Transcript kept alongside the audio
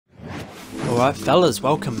Alright fellas,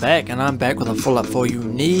 welcome back, and I'm back with a full up for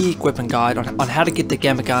unique weapon guide on how to get the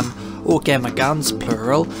gamma gun, or gamma guns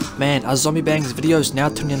plural. Man, are Zombie Bang's videos now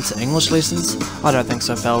turned into English lessons? I don't think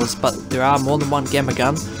so fellas, but there are more than one gamma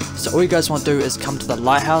gun, so all you guys want to do is come to the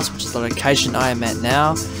lighthouse, which is the location I am at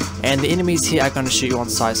now, and the enemies here are going to shoot you on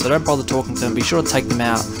sight, so don't bother talking to them, be sure to take them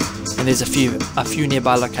out. And there's a few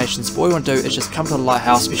nearby locations, but all you want to do is just come to the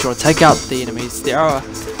lighthouse, be sure to take out the enemies. There are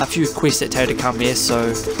a few quests that tell you to come here, so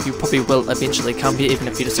you probably will eventually come here even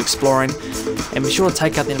if you're just exploring. And be sure to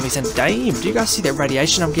take out the enemies, and damn, do you guys see that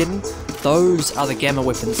radiation I'm getting? Those are the gamma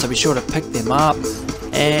weapons, so be sure to pick them up.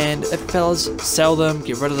 And if fellas, sell them,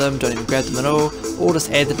 get rid of them, don't even grab them at all, or just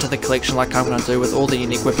add them to the collection like I'm going to do with all the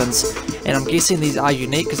unique weapons. And I'm guessing these are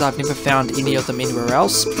unique because I've never found any of them anywhere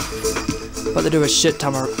else. But they do a shit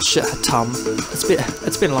ton.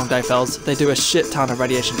 It's been a long day fellas. They do a shit ton of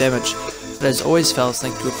radiation damage. But as always fellas,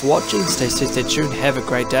 thank you for watching, stay tuned, have a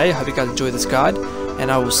great day, I hope you guys enjoy this guide,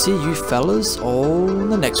 and I will see you fellas on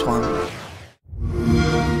the next one.